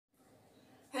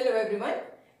everyone.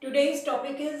 Today's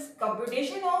topic is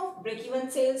computation of break-even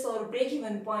sales or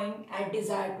break-even point at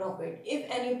desired profit. If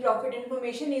any profit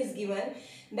information is given,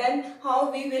 then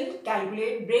how we will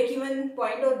calculate break-even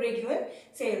point or break-even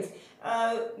sales.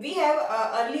 We have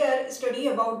earlier study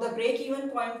about the break-even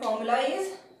point formula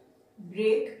is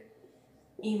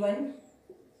break-even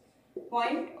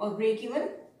point or break-even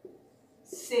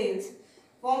sales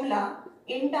formula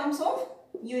in terms of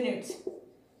units.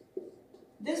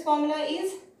 This formula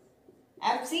is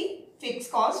FC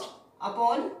fixed cost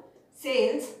upon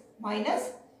sales minus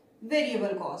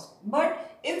variable cost.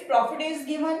 But if profit is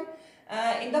given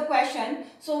in the question,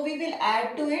 so we will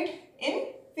add to it in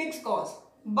fixed cost.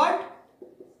 But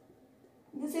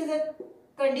this is a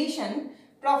condition,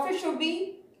 profit should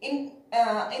be in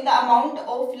the amount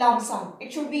of lump sum.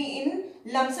 It should be in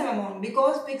lump sum amount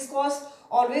because fixed cost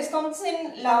always comes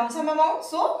in lump sum amount.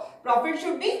 So profit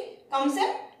should be comes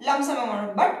in lump sum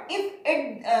amount. But if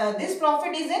this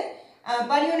profit is in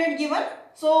per unit given,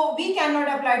 so we cannot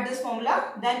apply this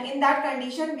formula. Then in that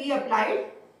condition we applied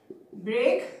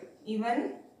break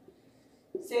even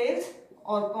sales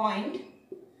or point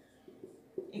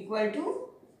equal to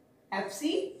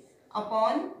FC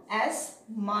upon S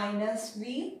minus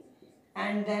V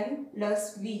and then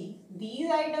plus V. These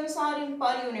items are in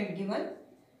per unit given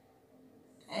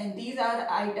and these are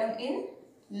item in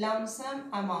lump sum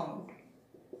amount.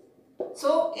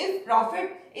 So if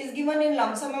profit is given in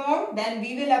lump sum amount, then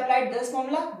we will apply this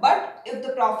formula. But if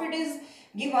the profit is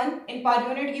given in per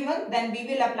unit given, then we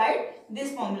will apply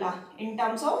this formula in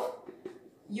terms of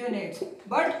units.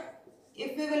 But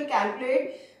if we will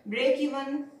calculate break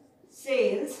even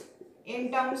sales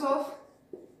in terms of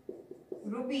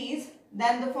rupees,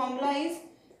 then the formula is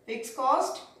fixed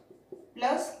cost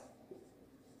plus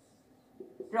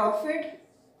profit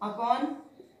upon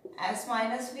S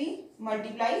minus V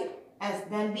multiply S.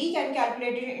 Then we can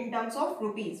calculate it in terms of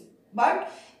rupees. But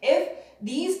if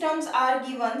these terms are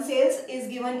given, sales is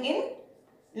given in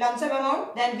lump sum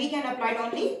amount, then we can apply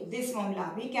only this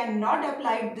formula. We cannot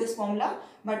apply this formula,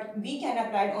 but we can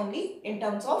apply only in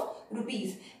terms of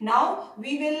rupees. Now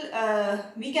we can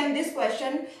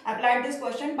apply this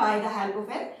question by the help of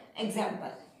an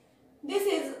example. This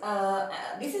is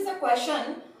a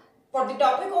question for the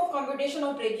topic of computation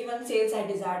of break-even sales at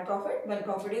desired profit when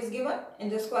profit is given. In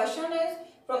this question is,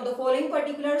 from the following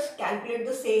particulars, calculate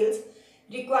the sales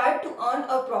required to earn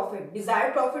a profit.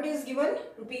 Desired profit is given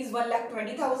rupees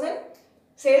 1,20,000,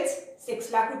 sales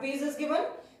 6 lakh rupees is given,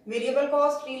 variable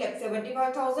cost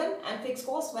 3,75,000 and fixed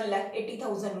cost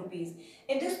 1,80,000 rupees.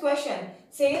 In this question,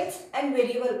 sales and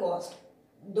variable cost,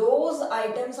 those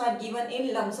items are given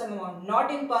in lump sum amount,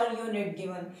 not in per unit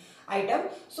given item.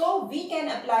 So we can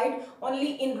apply it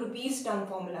only in rupees term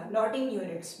formula, not in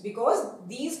units, because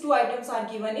these two items are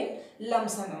given in lump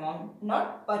sum amount,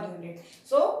 not per unit.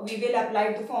 So we will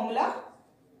apply the formula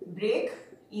break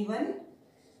even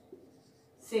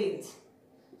sales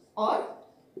or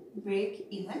break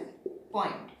even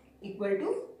point equal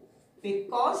to fixed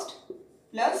cost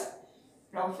plus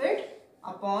profit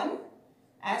upon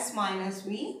S minus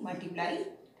V multiply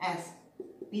S.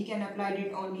 We can apply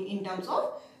it only in terms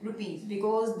of rupees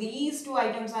because these two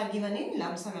items are given in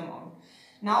lump sum amount.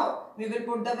 Now we will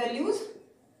put the values.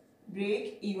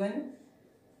 Break even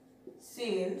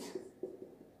sales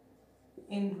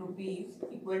in rupees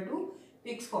equal to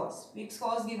fixed cost. Fixed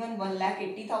cost given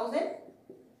 1,80,000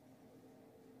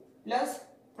 plus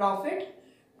profit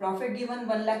given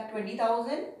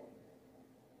 1,20,000.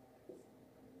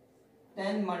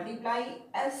 Then multiply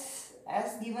S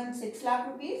given 6 lakh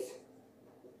rupees.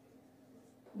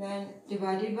 Then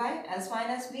divided by S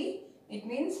minus V, it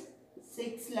means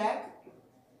 6 lakh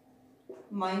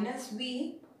minus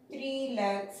V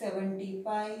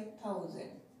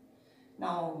 3,75,000.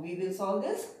 Now we will solve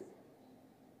this.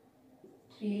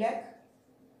 3 lakh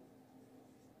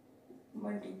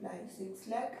multiply 6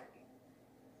 lakh,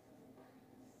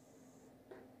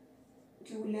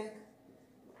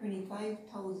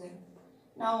 2,25,000.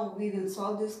 Now we will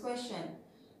solve this question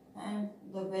and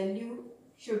the value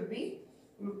should be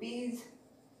rupees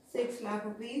 6 lakh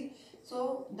rupees.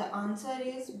 So the answer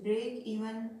is break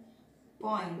even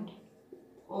point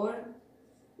or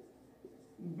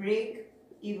break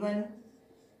even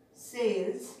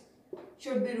sales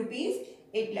should be rupees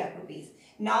 8 lakh rupees.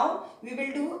 Now we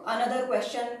will do another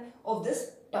question of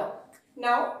this topic.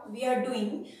 Now we are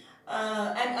doing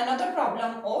another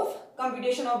problem of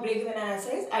computation of break-even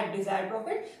analysis at desired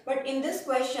profit. But in this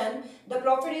question, the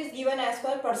profit is given as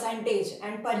per percentage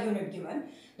and per unit given.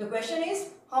 The question is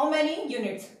how many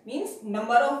units, means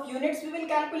number of units we will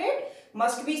calculate,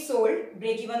 must be sold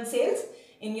break-even sales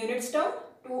in units term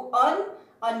to earn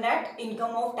a net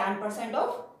income of 10%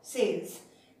 of sales.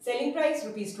 Selling price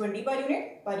rupees 20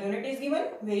 per unit is given,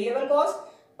 variable cost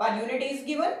per unit is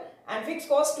given, and fixed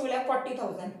cost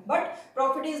 2,40,000. But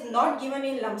profit is not given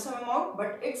in lump sum amount,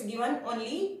 but it's given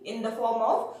only in the form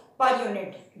of per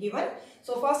unit given.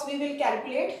 So first we will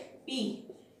calculate P,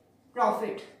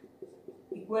 profit,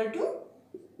 equal to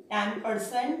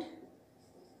 10%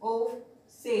 of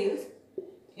sales.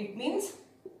 It means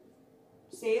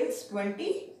sales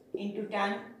 20 into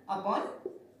 10 upon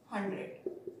 100.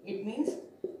 It means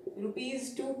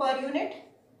rupees 2 per unit.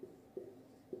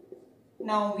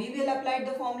 Now we will apply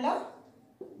the formula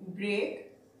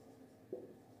break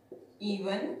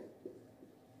even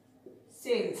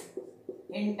sales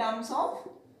in terms of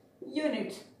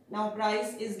units. Now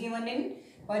price is given in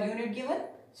per unit given.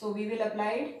 So we will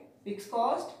apply fixed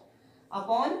cost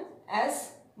upon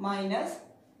S minus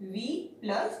V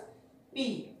plus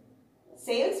P.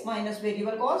 Sales minus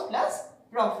variable cost plus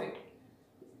profit.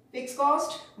 Fixed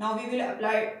cost, now we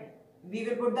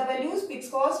will put the values.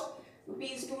 Fixed cost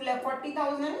rupees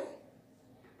 2,40,000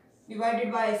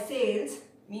 divided by sales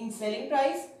means selling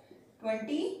price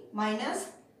 20 minus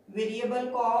variable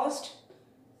cost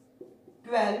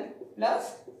 12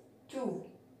 plus 2.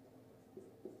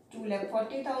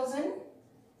 2,40,000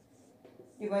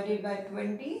 divided by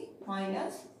 20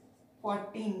 minus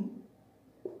 14.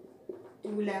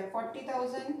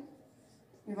 2,40,000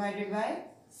 divided by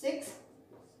 6.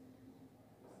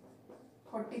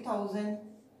 40,000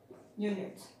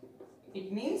 units.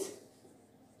 It means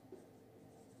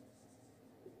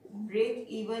break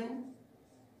even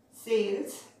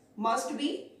sales must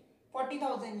be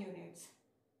 40,000 units.